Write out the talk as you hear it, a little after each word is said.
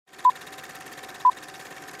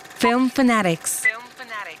Film Fanatics.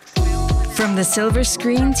 From the silver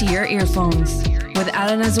screen to your earphones with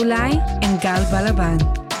Alan Azulay and Gal Balaban.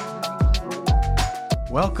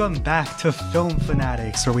 Welcome back to Film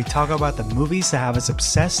Fanatics, where we talk about the movies that have us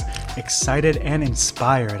obsessed, excited, and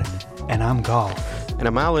inspired. And I'm Gal. And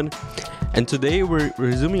I'm Alan. And today we're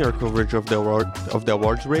resuming our coverage of the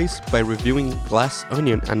awards race by reviewing Glass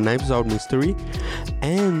Onion, a Knives Out mystery,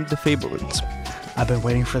 and The Fabelmans. I've been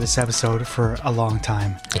waiting for this episode for a long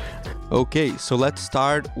time. Okay, so let's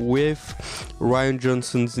start with Rian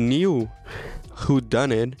Johnson's new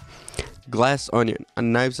whodunit, Glass Onion, a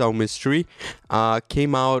Knives Out mystery.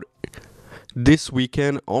 Came out this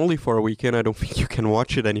weekend, only for a weekend. I don't think you can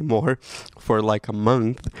watch it anymore for like a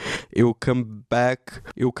month. It will come back,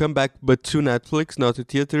 but to Netflix, not to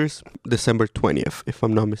theaters, December 20th, if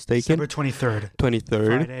I'm not mistaken. December 23rd.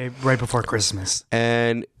 23rd. Friday, right before Christmas.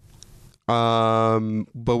 And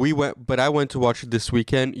but I went to watch it this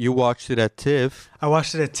weekend. You watched it at TIFF. I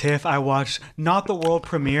watched it at TIFF. I watched not the world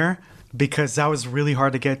premiere because that was really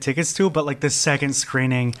hard to get tickets to, but like the second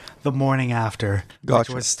screening the morning after, Gotcha.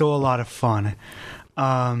 which was still a lot of fun.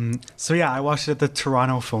 So yeah, I watched it at the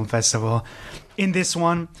Toronto Film Festival. In this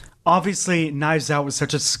one, obviously Knives Out was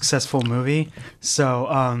such a successful movie.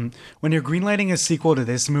 So when you're greenlighting a sequel to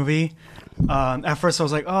this movie, at first I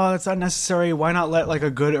was like, oh, that's unnecessary. Why not let like a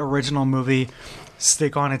good original movie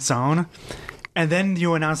stick on its own? And then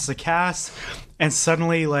you announce the cast, and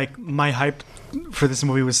suddenly like my hype for this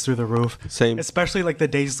movie was through the roof. Same. Especially like the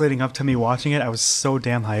days leading up to me watching it, I was so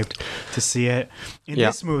damn hyped to see it. In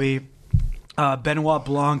this movie, Benoit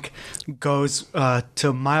Blanc goes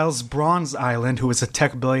to Miles Braun's island, who is a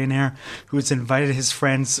tech billionaire who has invited his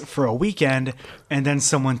friends for a weekend, and then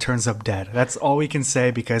someone turns up dead. That's all we can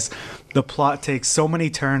say because the plot takes so many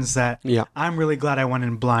turns that I'm really glad I went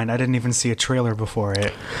in blind. I didn't even see a trailer before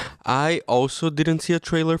it. I also didn't see a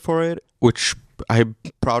trailer for it, which I'm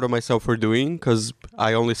proud of myself for doing because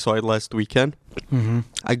I only saw it last weekend. Mm-hmm.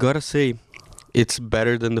 I gotta say, it's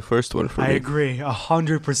better than the first one for me. I agree,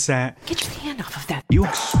 100%. Get your hand off of that. You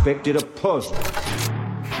expected a puzzle.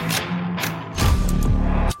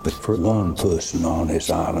 But for one person on this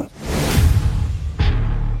island,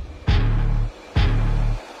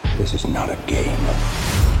 this is not a game.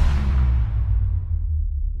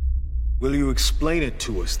 Will you explain it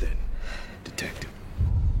to us then, detective?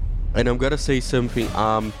 And I'm gonna say something.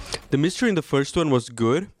 The mystery in the first one was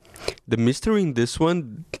good. The mystery in this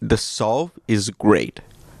one, the solve is great.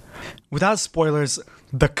 Without spoilers,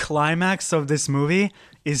 the climax of this movie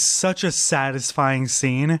is such a satisfying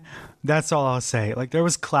scene. That's all I'll say. Like, there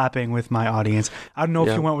was clapping with my audience. I don't know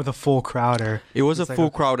if you went with a full crowd or... It was a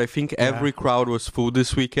full crowd. I think every crowd was full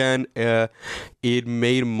this weekend. It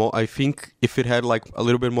made more... I think if it had like a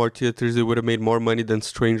little bit more theaters, it would have made more money than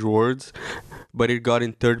Strange Words. But it got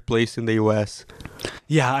in third place in the US.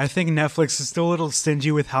 Yeah, I think Netflix is still a little stingy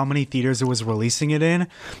with how many theaters it was releasing it in,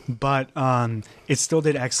 but it still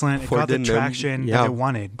did excellent. It got the traction that it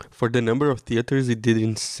wanted. For the number of theaters, it did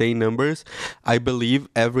insane numbers. I believe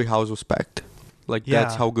every house was packed. Like,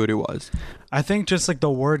 that's how good it was. I think just like the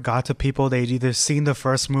word got to people. They'd either seen the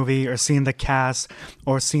first movie or seen the cast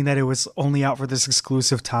or seen that it was only out for this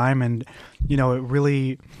exclusive time. And, you know, it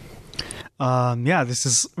really... this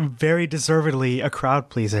is very deservedly a crowd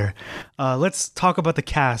pleaser. Let's talk about the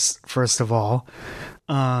cast first of all.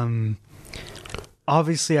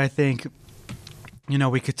 Obviously, I think, you know,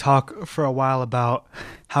 we could talk for a while about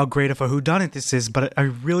how great of a whodunit this is, but I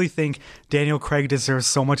really think Daniel Craig deserves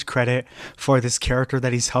so much credit for this character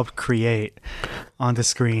that he's helped create on the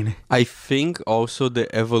screen. I think also the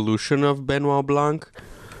evolution of Benoit Blanc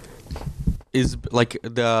is like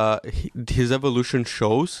his evolution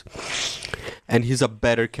shows, and he's a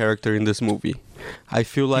better character in this movie. I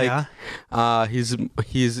feel like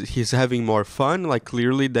he's having more fun. Like,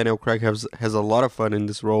 clearly Daniel Craig has a lot of fun in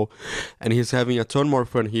this role, and he's having a ton more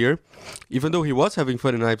fun here. Even though he was having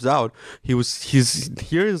fun in Knives Out, he's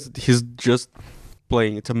just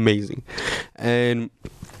playing. It's amazing. And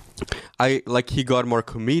he got more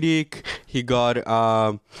comedic. He got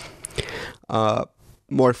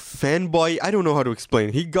more fanboy. I don't know how to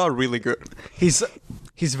explain. He got really good. He's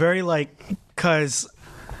very like, cause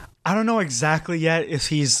I don't know exactly yet if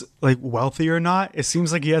he's like wealthy or not. It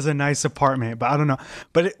seems like he has a nice apartment, but I don't know.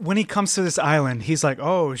 But when he comes to this island, he's like,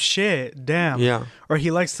 oh shit, damn. Yeah. Or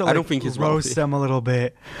he likes to like, I don't think he's roast wealthy. them a little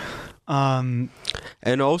bit. And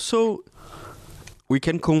also, we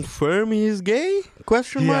can confirm he's gay?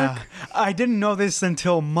 Question mark? I didn't know this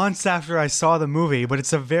until months after I saw the movie, but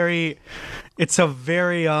it's a very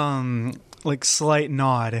like slight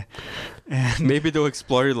nod. And Maybe they'll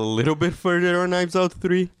explore it a little bit further on Knives Out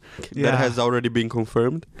 3. Yeah. That has already been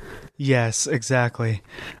confirmed. yes, exactly.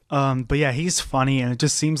 But yeah, he's funny, and it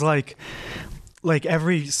just seems like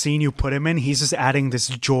every scene you put him in, he's just adding this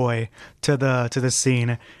joy to the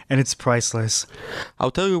scene, and it's priceless.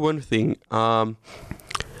 I'll tell you one thing.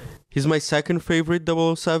 He's my second favorite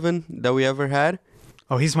 007 that we ever had.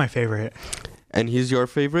 Oh, he's my favorite. And he's your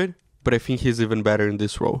favorite, but I think he's even better in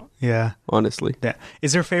this role, Yeah. honestly. Yeah.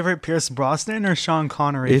 Is your favorite Pierce Brosnan or Sean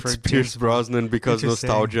Connery? It's Pierce Brosnan because Interesting.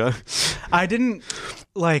 nostalgia. I didn't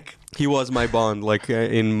like. He was my Bond, like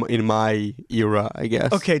in my era, I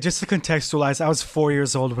guess. Okay, just to contextualize, I was 4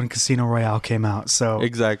 years old when Casino Royale came out, so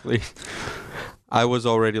Exactly. I was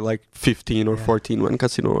already like 15 or 14 when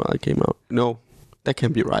Casino Royale came out. No, that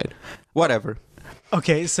can't be right. Whatever.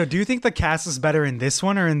 okay. So, do you think the cast is better in this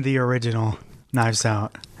one or in the original Knives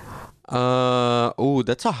Out?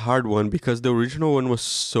 That's a hard one because the original one was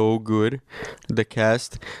so good. The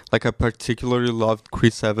cast, like I particularly loved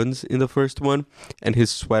Chris Evans in the first one and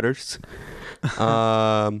his sweaters.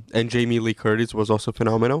 And Jamie Lee Curtis was also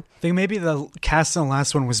phenomenal. I think maybe the cast in the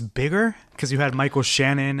last one was bigger because you had Michael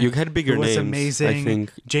Shannon. You had bigger who was names, amazing. I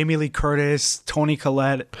think. Jamie Lee Curtis, Toni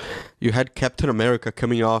Collette. You had Captain America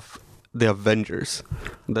coming off the Avengers.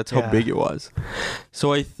 That's how Yeah. big it was.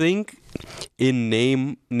 So I think in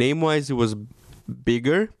name-wise it was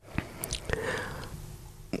bigger.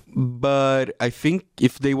 But I think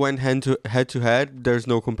if they went head to head, there's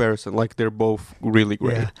no comparison. Like they're both really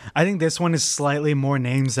great. Yeah, I think this one is slightly more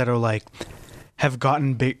names that are like have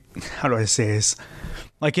gotten big. How do I say this?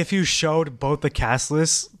 Like if you showed both the cast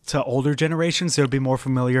lists to older generations, they would be more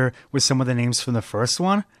familiar with some of the names from the first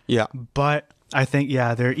one. Yeah. But I think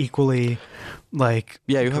they're equally like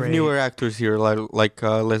Yeah, you have great. newer actors here like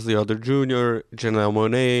Leslie Odom Jr., Janelle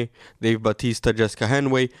Monáe, Dave Bautista, Jessica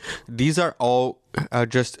Henwick. These are all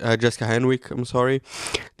Jessica Henwick. I'm sorry.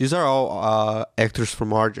 These are all actors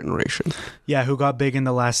from our generation. Yeah, who got big in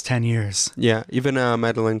the last 10 years. Yeah, even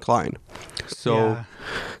Madeline Klein. So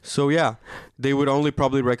yeah, they would only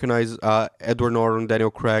probably recognize Edward Norton,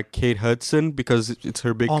 Daniel Craig, Kate Hudson because it's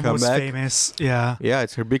her big Almost comeback. famous. Yeah. Yeah,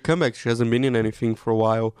 it's her big comeback. She hasn't been in anything for a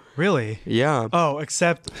while. Really? Yeah. Oh,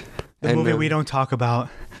 except the And, movie we don't talk about,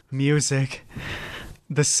 Music.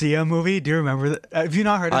 The Sia movie. Do you remember that? Have you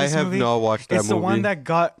not heard of I this have movie? not watched that It's the movie. one that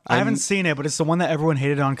got... I haven't I'm- seen it, but it's the one that everyone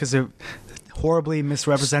hated on because it horribly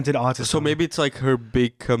misrepresented autism. So maybe it's like her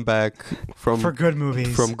big comeback from For good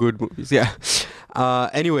movies. From good movies, yeah.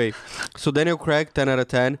 Anyway, so Daniel Craig, 10 out of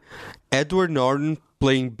 10. Edward Norton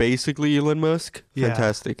playing basically Elon Musk. Yeah.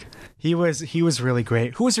 Fantastic. He was really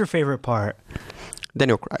great. Who was your favorite part?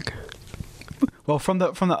 Daniel Craig. Well, from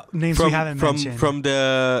the names we haven't mentioned. From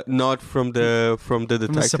the detective. From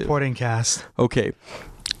the supporting cast. Okay.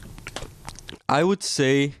 I would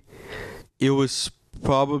say it was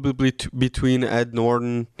probably between Ed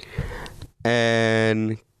Norton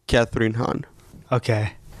and Catherine Hahn.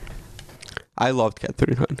 Okay. I loved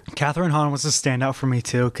Catherine Hahn. Catherine Hahn was a standout for me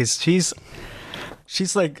too because she's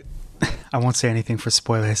like, I won't say anything for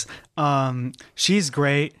spoilers. She's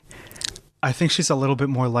great. I think she's a little bit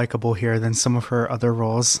more likable here than some of her other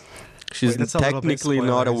roles. She's that's a little bit technically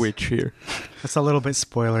not a spoilers. witch here. That's a little bit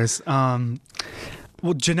spoilers.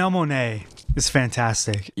 Well, Janelle Monáe is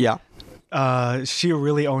fantastic. Yeah. She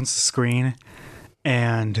really owns the screen,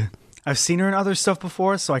 and I've seen her in other stuff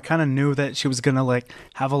before, so I kind of knew that she was gonna like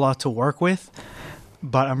have a lot to work with.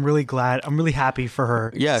 But I'm really glad. I'm really happy for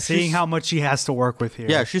her. Yeah, seeing she's- how much she has to work with here.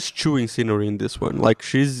 Yeah, she's chewing scenery in this one. Like,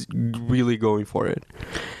 she's really going for it.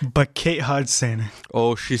 But Kate Hudson,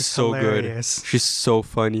 Oh, she's so hilarious. good. She's so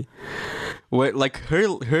funny. Like,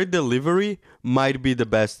 her delivery might be the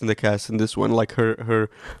best in the cast in this one. Like, her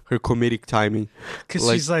comedic timing. because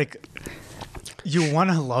Like- she's like, you want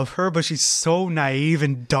to love her, but she's so naive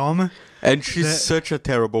and dumb. And she's That- such a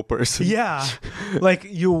terrible person. Yeah, like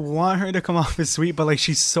you want her to come off as sweet, but like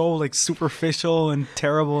she's so like superficial and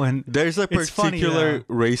terrible. And There's a It's funny, particular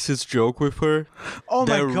racist joke with her. oh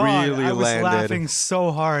my that god, really I was landed. laughing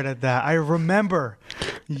so hard at that. I remember.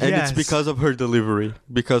 And Yes. it's because of her delivery.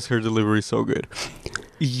 Because her delivery is so good.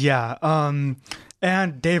 Yeah.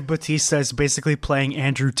 And Dave Bautista is basically playing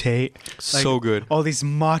Andrew Tate. So good. All these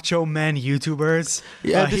macho men YouTubers.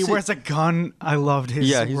 Yeah, He this is- wears a gun. I loved his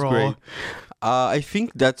Yeah, he's role. great. I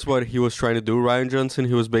think that's what he was trying to do, Ryan Johnson.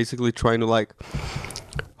 He was basically trying to like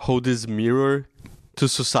hold his mirror to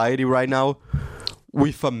society right now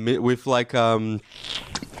with like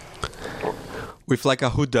a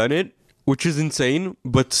whodunit, which is insane,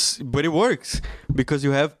 but it works because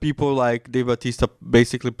you have people like Dave Bautista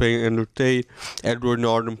basically playing Andrew Tate, Edward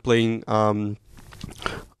Norton playing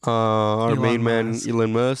our main man,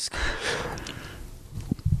 Elon Musk.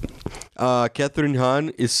 Catherine Hahn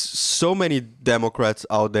is so many Democrats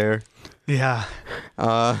out there. Yeah.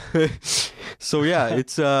 So yeah,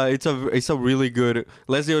 it's a really good.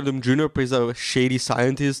 Leslie Odom Jr. plays a shady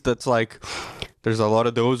scientist. That's like, there's a lot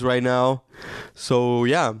of those right now. So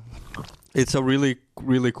yeah, it's a really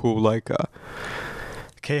cool like.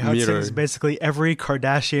 Kate Hudson is basically every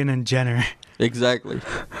Kardashian and Jenner. Exactly.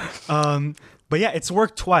 But yeah, it's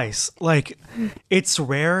worked twice. Like, it's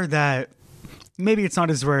rare that. Maybe it's not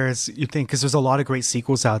as rare as you think because there's a lot of great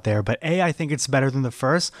sequels out there. But I think it's better than the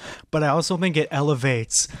first. But I also think it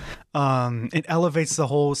elevates the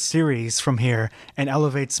whole series from here and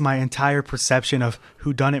elevates my entire perception of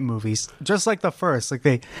whodunit movies. Just like the first, like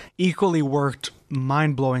they equally worked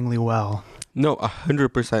mind-blowingly well. No,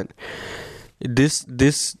 100%.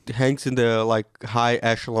 This hangs in the like high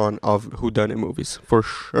echelon of whodunit movies for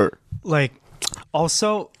sure. Like,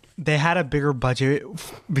 also. They had a bigger budget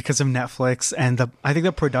because of Netflix, and I think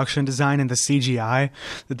the production design and the CGI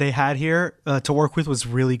that they had here to work with was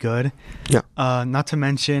really good. Yeah. Not to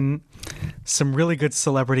mention some really good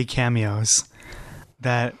celebrity cameos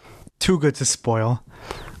that too good to spoil.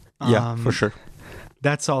 Yeah, for sure.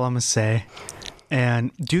 That's all I'm gonna say.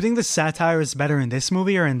 And do you think the satire is better in this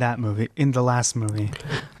movie or in that movie? In the last movie?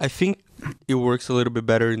 I think it works a little bit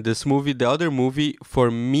better in this movie. The other movie,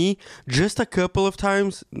 for me, just a couple of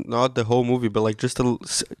times, not the whole movie, but like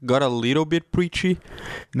got a little bit preachy.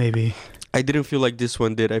 Maybe. I didn't feel like this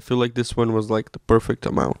one did. I feel like this one was like the perfect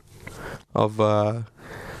amount of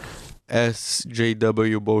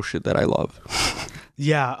SJW bullshit that I love.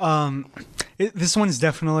 Yeah, this one's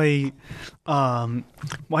definitely, well,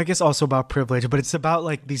 I guess also about privilege, but it's about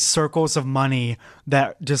like these circles of money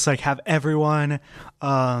that just like have everyone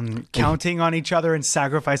counting on each other and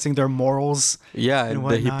sacrificing their morals. Yeah, and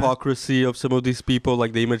the hypocrisy of some of these people,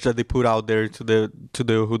 like the image that they put out there to the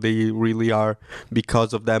who they really are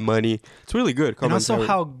because of that money. It's really good. And also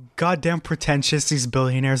how goddamn pretentious these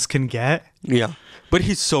billionaires can get. Yeah. But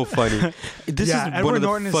he's so funny. This is one of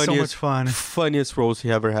the funniest roles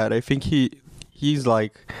he ever had. I think he's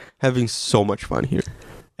like having so much fun here.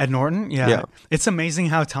 Ed Norton? Yeah. It's amazing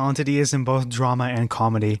how talented he is in both drama and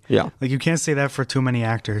comedy. Yeah. Like, you can't say that for too many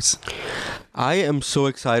actors. I am so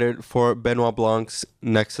excited for Benoit Blanc's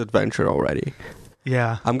next adventure already.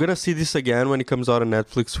 Yeah. I'm going to see this again when it comes out on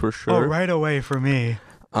Netflix for sure. Oh, right away for me.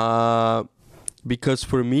 Because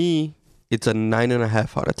for me, it's a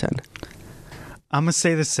 9.5 out of 10. I'm going to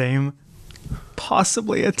say the same.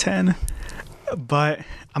 Possibly a 10. But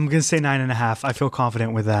I'm going to say 9.5. I feel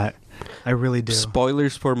confident with that. I really do.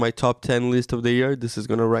 Spoilers for my top 10 list of the year. This is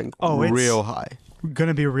going to rank real high. Going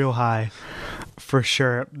to be real high. For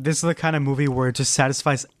sure. This is the kind of movie where it just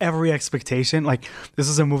satisfies every expectation. Like, this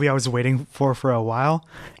is a movie I was waiting for a while.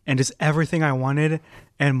 And just everything I wanted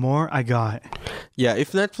and more I got. Yeah,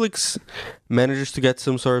 if Netflix manages to get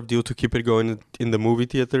some sort of deal to keep it going in the movie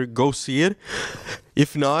theater, go see it.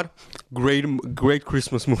 If not, great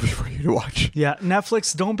Christmas movie for you to watch. Yeah,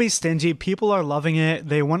 Netflix, don't be stingy. People are loving it.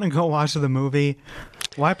 They want to go watch the movie.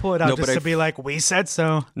 Why pull it out just to be like, we said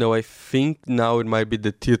so? No, I think now it might be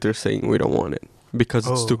the theater saying we don't want it because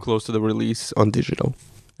it's too close to the release on digital.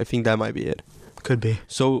 I think that might be it. Could be.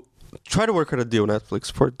 So try to work out a deal,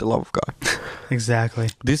 Netflix, for the love of God. Exactly.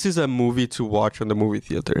 This is a movie to watch on the movie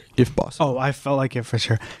theater, if possible. Oh, I felt like it for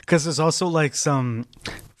sure. Because there's also like some,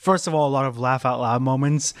 first of all, a lot of laugh out loud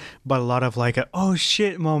moments, but a lot of like, oh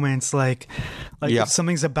shit moments. Like if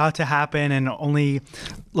something's about to happen and only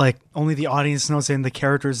the audience knows it and the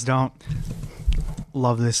characters don't.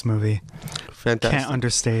 Love this movie. Fantastic. Can't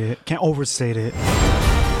understate it. Can't overstate it.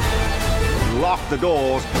 Lock the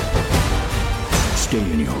doors. Stay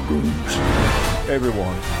in your rooms.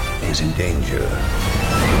 Everyone is in danger.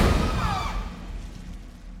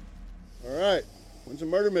 All right. When's the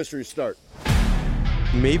murder mystery start?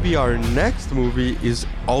 Maybe our next movie is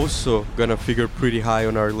also gonna figure pretty high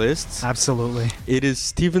on our lists. Absolutely. It is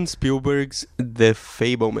Steven Spielberg's The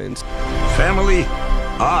Fabelmans. Family,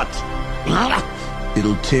 art.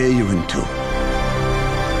 It'll tear you in two.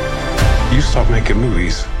 You stop making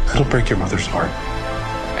movies, it'll break your mother's heart.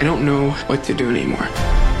 I don't know what to do anymore.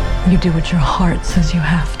 You do what your heart says you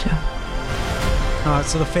have to.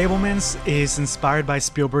 So The Fabelmans is inspired by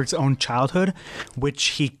Spielberg's own childhood, which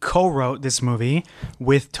he co-wrote this movie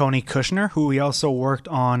with Tony Kushner, who he also worked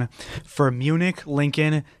on for Munich,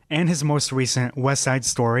 Lincoln, and his most recent West Side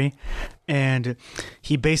Story. and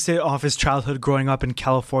he based it off his childhood growing up in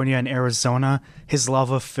California and Arizona, his love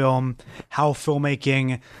of film, how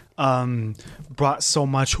filmmaking brought so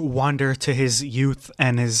much wonder to his youth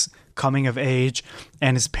and his coming of age,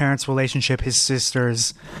 and his parents' relationship, his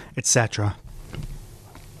sisters, etc.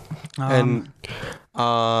 And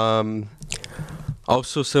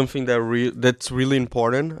also something that's really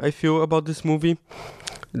important, I feel, about this movie,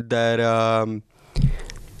 that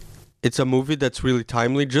it's a movie that's really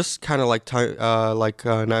timely, just kind of like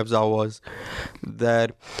Knives Out was,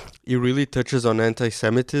 that it really touches on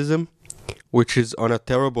anti-Semitism, which is on a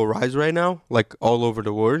terrible rise right now, like all over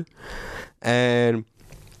the world, and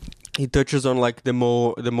he touches on like the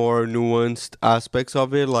more nuanced aspects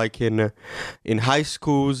of it, like in high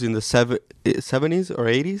schools in the 70s or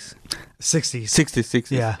 80s, 60s,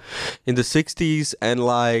 yeah, in the 60s, and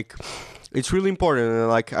like it's really important. And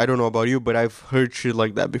like, I don't know about you, but I've heard shit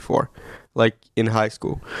like that before, like in high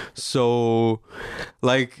school. So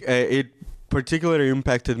like it particularly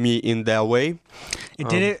impacted me in that way.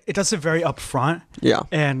 It does it very upfront. Yeah.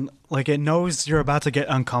 And like it knows you're about to get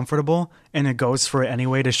uncomfortable, and it goes for it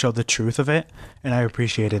anyway to show the truth of it. And I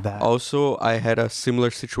appreciated that. Also, I had a similar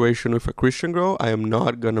situation with a Christian girl. I am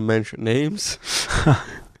not gonna mention names.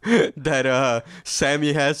 That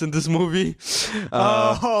Sammy has in this movie.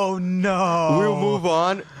 Oh no. We'll move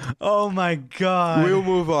on. Oh my god. We'll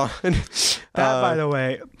move on. That, by the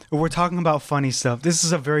way, we're talking about funny stuff. This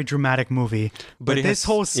is a very dramatic movie, but this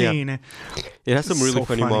whole scene, it has some really so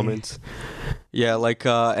funny moments. Yeah, like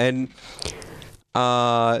and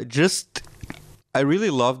just I really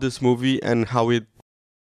love this movie and how it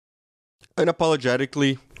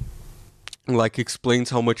unapologetically like explains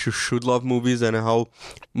how much you should love movies and how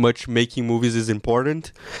much making movies is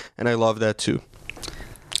important, and I love that too.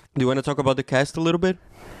 Do you want to talk about the cast a little bit?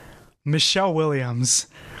 Michelle Williams,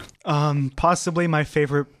 possibly my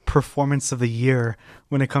favorite performance of the year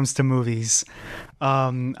when it comes to movies.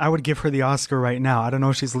 I would give her the Oscar right now. I don't know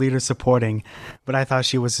if she's lead or supporting, but I thought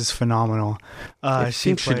she was just phenomenal. I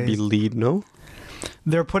think she should be lead, no?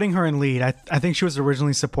 They're putting her in lead. I think she was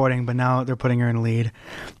originally supporting, but now they're putting her in lead.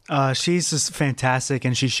 She's just fantastic,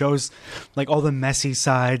 and she shows like all the messy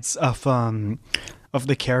sides of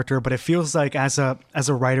the character. But it feels like as a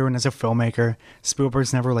writer and as a filmmaker,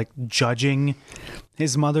 Spielberg's never like judging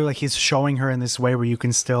his mother. Like he's showing her in this way where you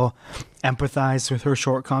can still empathize with her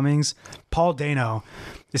shortcomings. Paul Dano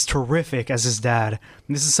is terrific as his dad.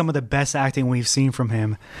 And this is some of the best acting we've seen from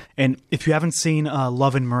him. And if you haven't seen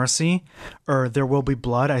Love and Mercy or There Will Be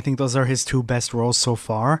Blood, I think those are his two best roles so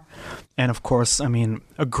far. And of course, I mean,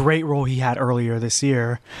 a great role he had earlier this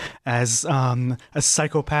year as a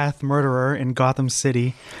psychopath murderer in Gotham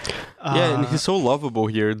City. Yeah, and he's so lovable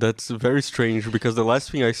here. That's very strange because the last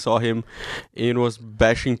thing I saw him in was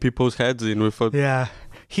bashing people's heads in with a... Yeah.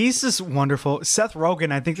 He's just wonderful. Seth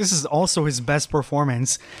Rogen, I think this is also his best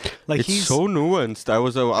performance. Like he's so nuanced. I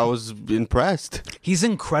was impressed. He's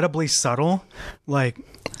incredibly subtle. Like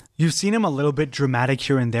you've seen him a little bit dramatic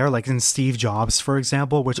here and there, like in Steve Jobs, for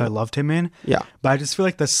example, which I loved him in. Yeah. But I just feel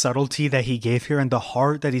like the subtlety that he gave here and the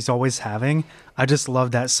heart that he's always having, I just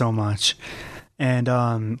love that so much.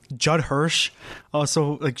 And Judd Hirsch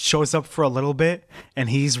also like shows up for a little bit, and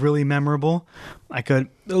he's really memorable.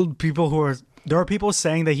 There are people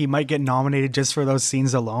saying that he might get nominated just for those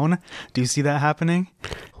scenes alone. Do you see that happening?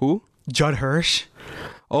 Who? Judd Hirsch.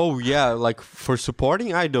 Oh, yeah. Like, for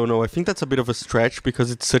supporting, I don't know. I think that's a bit of a stretch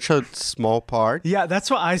because it's such a small part. Yeah,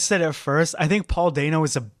 that's what I said at first. I think Paul Dano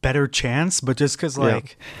is a better chance, but just because,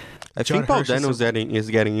 like... Yeah. I think Paul Dano is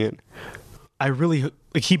getting in. I really...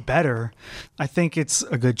 Like, he better. I think it's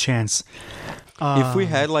a good chance. If we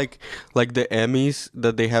had, like the Emmys,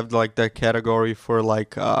 that they have, like, that category for,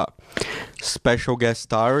 like... special guest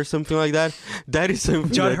star or something like that. That is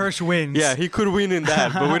something Judd Hirsch wins. Yeah, he could win in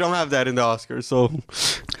that, but we don't have that in the Oscars, so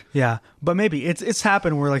yeah. But maybe it's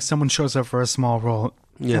happened where like someone shows up for a small role.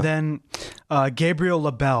 Yeah. And then Gabriel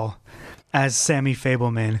LaBelle as Sammy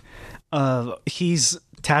Fabelman. He's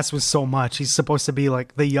tasked with so much. He's supposed to be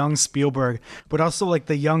like the young Spielberg, but also like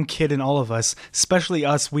the young kid in all of us, especially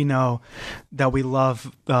us. We know that we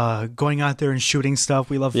love going out there and shooting stuff.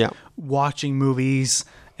 We love watching movies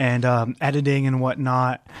and editing and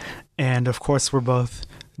whatnot. And of course, we're both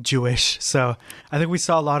Jewish. So I think we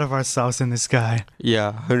saw a lot of ourselves in this guy.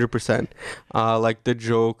 Yeah, 100%. Like the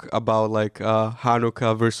joke about like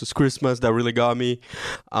Hanukkah versus Christmas, that really got me.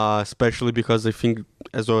 Especially because I think,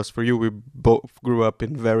 as well as for you, we both grew up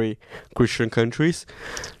in very Christian countries.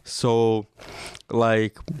 So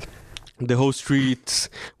like the whole streets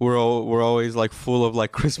were always like full of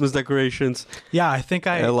like Christmas decorations. Yeah, I think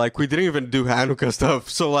like we didn't even do Hanukkah stuff,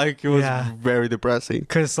 so like it was very depressing.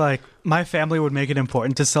 Because like my family would make it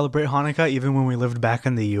important to celebrate Hanukkah even when we lived back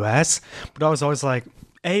in the U.S. But I was always like,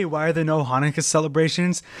 A, why are there no Hanukkah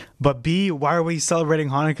celebrations? But B, why are we celebrating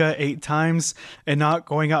Hanukkah 8 times and not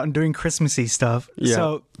going out and doing Christmassy stuff? Yeah.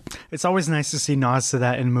 So it's always nice to see nods to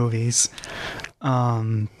that in movies.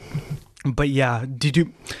 But yeah, did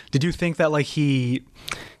you think that like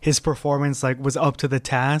his performance like was up to the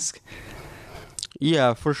task?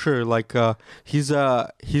 Yeah, for sure. Like he's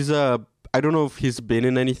a I don't know if he's been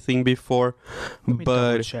in anything before,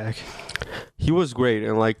 but check. He was great.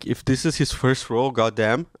 And like if this is his first role,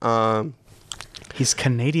 goddamn. He's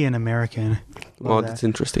Canadian American. Well, that's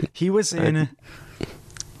interesting. He was in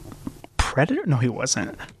Predator? No, he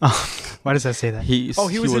wasn't. Why does that say that? He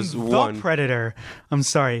was in The Predator. I'm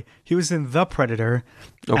sorry. He was in The Predator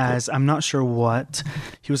as I'm not sure what.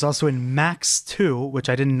 He was also in Max 2, which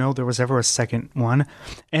I didn't know there was ever a second one,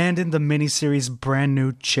 and in the miniseries Brand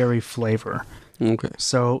New Cherry Flavor. Okay.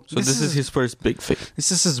 So this is his first big thing.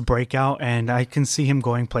 This is his breakout, and I can see him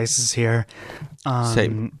going places here.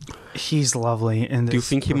 Same. He's lovely in this. Do you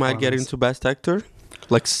think he might get into Best Actor?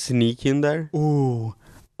 Like sneak in there? Ooh.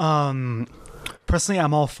 Personally,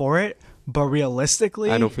 I'm all for it, but realistically,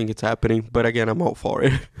 I don't think it's happening. But again, I'm all for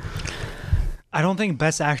it. I don't think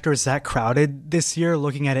Best Actor is that crowded this year.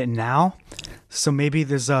 Looking at it now, so maybe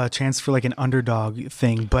there's a chance for like an underdog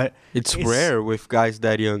thing. But it's rare with guys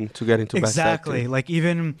that young to get into Best Actor. Exactly. Like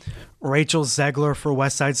even Rachel Zegler for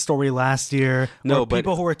West Side Story last year. No, but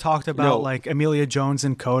people who were talked about like Amelia Jones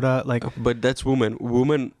and Coda. Like, but that's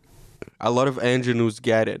women. A lot of ingenues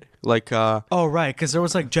get it. Like oh right, because there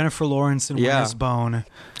was like Jennifer Lawrence and Winter's Bone.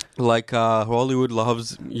 Like Hollywood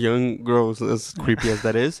loves young girls, as creepy as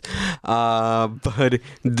that is, but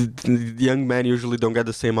the young men usually don't get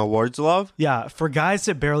the same awards love. Yeah, for guys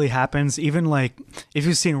it barely happens. Even like if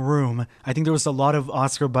you've seen Room, I think there was a lot of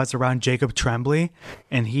Oscar buzz around Jacob Tremblay,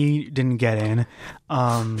 and he didn't get in.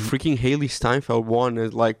 Freaking Haley Steinfeld won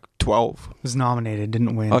at like 12. Was nominated,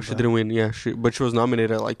 didn't win. Oh, she didn't win. Yeah, but she was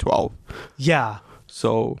nominated at like 12. Yeah.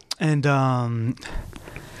 So and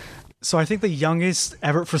so I think the youngest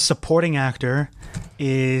ever for supporting actor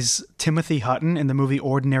is Timothy Hutton in the movie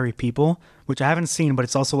Ordinary People, which I haven't seen, but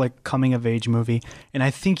it's also like coming of age movie. And I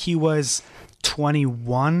think he was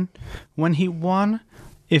 21 when he won,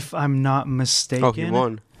 if I'm not mistaken. Oh, he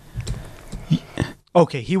won.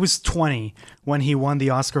 Okay, he was 20 when he won the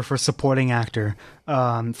Oscar for supporting actor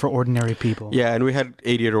for Ordinary People. Yeah, and we had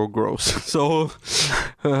 80-year-old girls. So,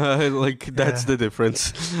 like, that's the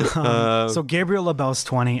difference. So Gabriel LaBelle's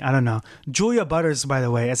 20. I don't know. Julia Butters, by the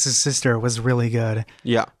way, as his sister, was really good.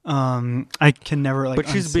 Yeah. I can never, like, but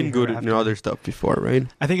she's been good in other stuff before, right?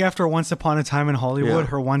 I think after Once Upon a Time in Hollywood,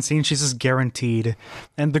 her one scene, she's just guaranteed.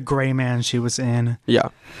 And The Gray Man she was in. Yeah.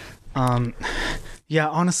 Yeah,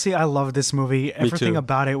 honestly, I love this movie. Everything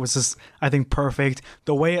about it was just, I think, perfect.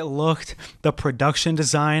 The way it looked, the production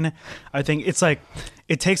design, I think it's like,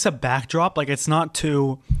 it takes a backdrop. Like, it's not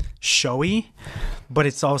too showy, but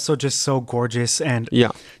it's also just so gorgeous. And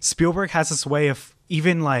Spielberg has this way of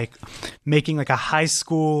even like making like a high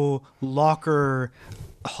school locker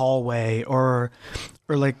hallway or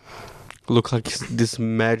like look like this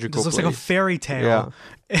magical place. Looks like a fairy tale.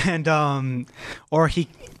 And or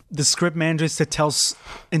the script manages to tell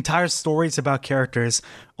entire stories about characters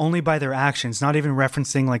only by their actions, not even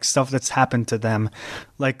referencing like stuff that's happened to them,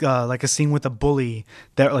 like a scene with a bully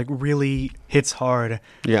that like really hits hard.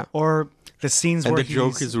 Yeah. Or the scenes and where the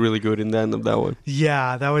joke is really good in the end of that one.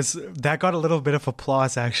 Yeah, that got a little bit of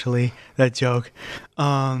applause actually. That joke.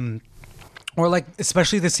 Or like,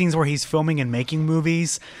 especially the scenes where he's filming and making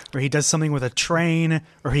movies, where he does something with a train,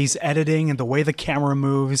 or he's editing and the way the camera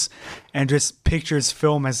moves, and just pictures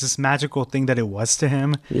film as this magical thing that it was to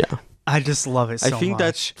him. Yeah. I just love it so much. I think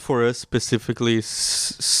that's, for us specifically,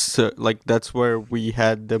 like, that's where we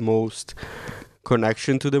had the most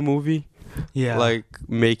connection to the movie. Yeah. Like,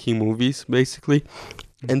 making movies, basically.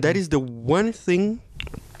 And that is the one thing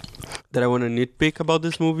that I want to nitpick about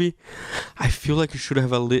this movie. I feel like it should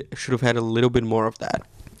have had a little bit more of that.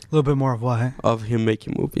 A little bit more of what? Of him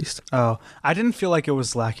making movies. Oh, I didn't feel like it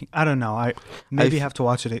was lacking. I don't know. I have to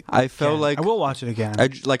watch it again. I felt like I will watch it again. I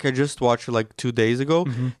just watched it like 2 days ago,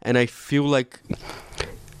 and I feel like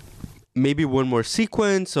maybe one more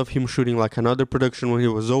sequence of him shooting like another production when he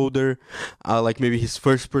was older, like maybe his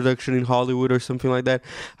first production in Hollywood or something like that.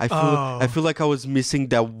 I feel like I was missing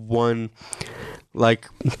that one, like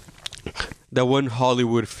that one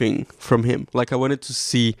Hollywood thing from him. Like I wanted to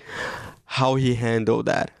see how he handled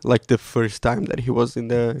that, like the first time that he was in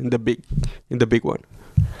the big one.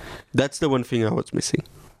 That's the one thing I was missing.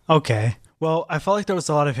 Okay. Well, I felt like there was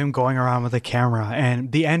a lot of him going around with the camera,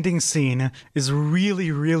 and the ending scene is really,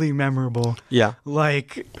 really memorable. Yeah.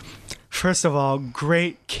 Like, first of all,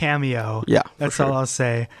 great cameo. Yeah, that's sure. all I'll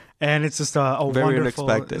say. And it's just a very wonderful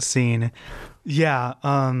unexpected scene. Yeah.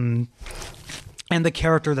 And the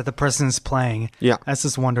character that the person is playing. Yeah. That's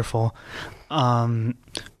just wonderful.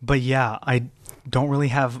 But yeah, I don't really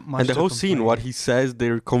have much. And the to whole complain. scene, what he says,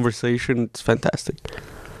 their conversation, it's fantastic.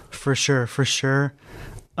 For sure.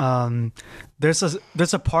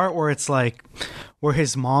 There's a part where it's like where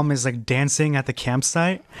his mom is like dancing at the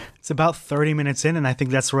campsite. It's about 30 minutes in, and I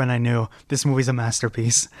think that's when I knew this movie's a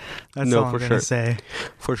masterpiece. That's all I'm gonna say.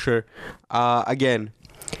 For sure. Again,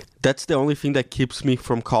 that's the only thing that keeps me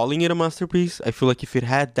from calling it a masterpiece. I feel like if it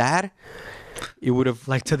had that, it would have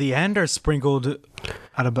like to the end or sprinkled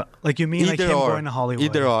out of like you mean like him going to Hollywood.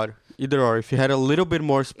 Either or. If you had a little bit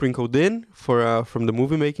more sprinkled in for from the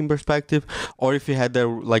movie making perspective, or if you had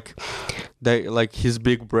like his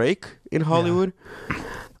big break in Hollywood,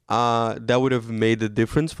 that would have made a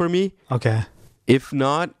difference for me. Okay. If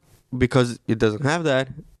not, because it doesn't have that,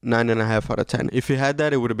 9.5 out of 10. If you had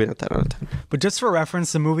that, it would have been a 10 out of 10. But just for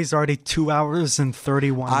reference, the movie's already 2 hours and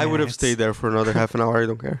 31 minutes. I would have stayed there for another half an hour. I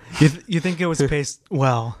don't care. You think it was paced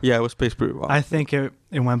well? Yeah, it was paced pretty well. I think it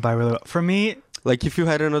went by really well. For me, like if you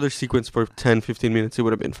had another sequence for 10, 15 minutes, it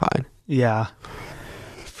would have been fine. Yeah.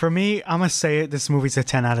 For me, I'm going to say it. This movie's a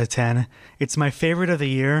 10 out of 10. It's my favorite of the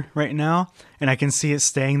year right now, and I can see it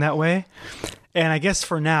staying that way. And I guess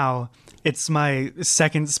for now, it's my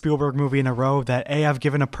second Spielberg movie in a row that I've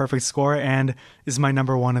given a perfect score and is my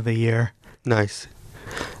number one of the year. Nice.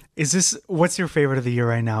 What's your favorite of the year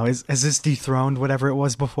right now? Has this dethroned whatever it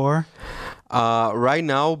was before? Right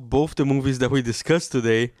now, both the movies that we discussed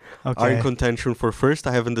today are in contention for first.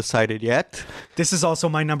 I haven't decided yet. This is also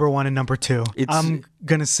my number one and number two. I'm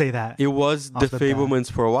going to say that. It was the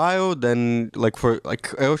Fabelmans for a while, then I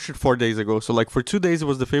watched it 4 days ago. So for 2 days it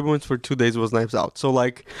was the Fabelmans, for 2 days it was Knives Out. So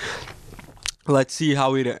let's see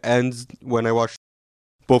how it ends when I watch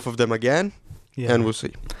both of them again, and we'll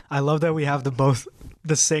see. I love that we have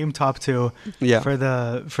the same top two for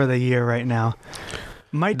the year right now.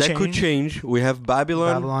 That could change. We have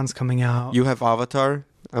Babylon. Babylon's coming out. You have Avatar.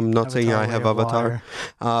 I'm not saying I have Avatar.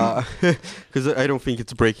 Because I don't think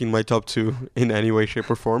it's breaking my top two in any way,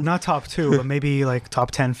 shape, or form. Not top two, but maybe like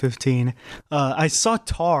top 10, 15. I saw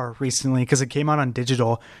Tar recently because it came out on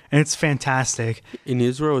digital, and it's fantastic. In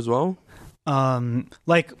Israel as well?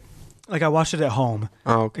 Like I watched it at home.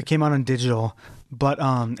 Oh, okay. It came out on digital, but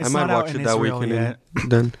it's not out in Israel yet.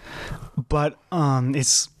 Then. But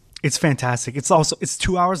it's fantastic. It's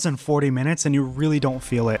 2 hours and 40 minutes, and you really don't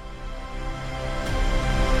feel it.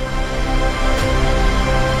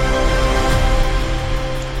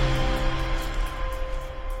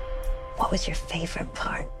 What was your favorite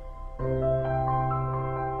part?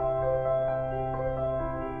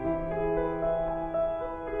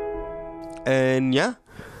 And I'm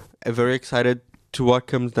very excited to what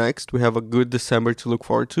comes next. We have a good December to look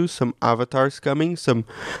forward to. Some Avatars coming, some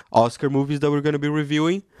Oscar movies that we're going to be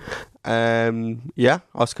reviewing.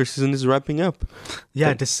 Oscar season is wrapping up.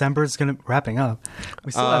 Yeah, December is wrapping up.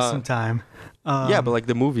 We still have some time. But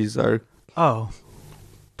the movies are... Oh,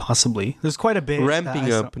 possibly. There's quite a bit.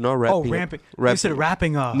 Ramping up, not wrapping up. Oh, ramping. You said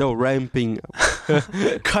wrapping up. No, ramping up.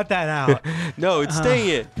 Cut that out. No, it's staying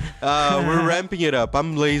it. We're ramping it up.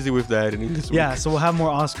 I'm lazy with that in this week. Yeah, so we'll have more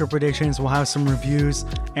Oscar predictions. We'll have some reviews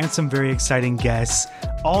and some very exciting guests.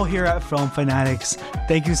 All here at Film Fanatics.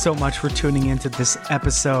 Thank you so much for tuning into this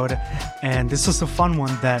episode. And this was a fun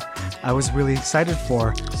one that I was really excited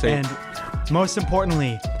for. Same. And most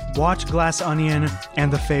importantly, watch Glass Onion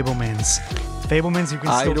and The Fabelmans. Fabelmans you can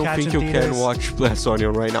still catch in theaters. I don't think you can watch Glass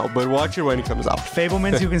Onion right now, but watch it when it comes out.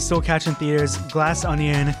 Fabelmans you can still catch in theaters. Glass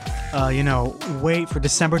Onion, wait for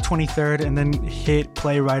December 23rd and then hit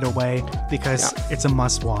play right away because it's a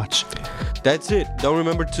must watch. That's it. Do not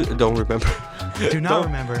remember.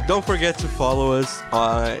 Don't forget to follow us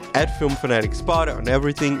at Film Fanatics Pod on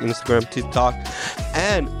everything, Instagram, TikTok,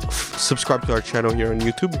 and subscribe to our channel here on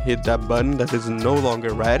YouTube. Hit that button that is no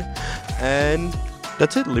longer red. And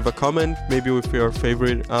that's it. Leave a comment, maybe with your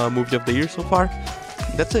favorite movie of the year so far.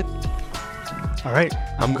 That's it. All right.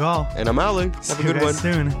 I'm Gal. And I'm Alan. Have a good one. See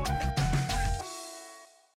you guys soon.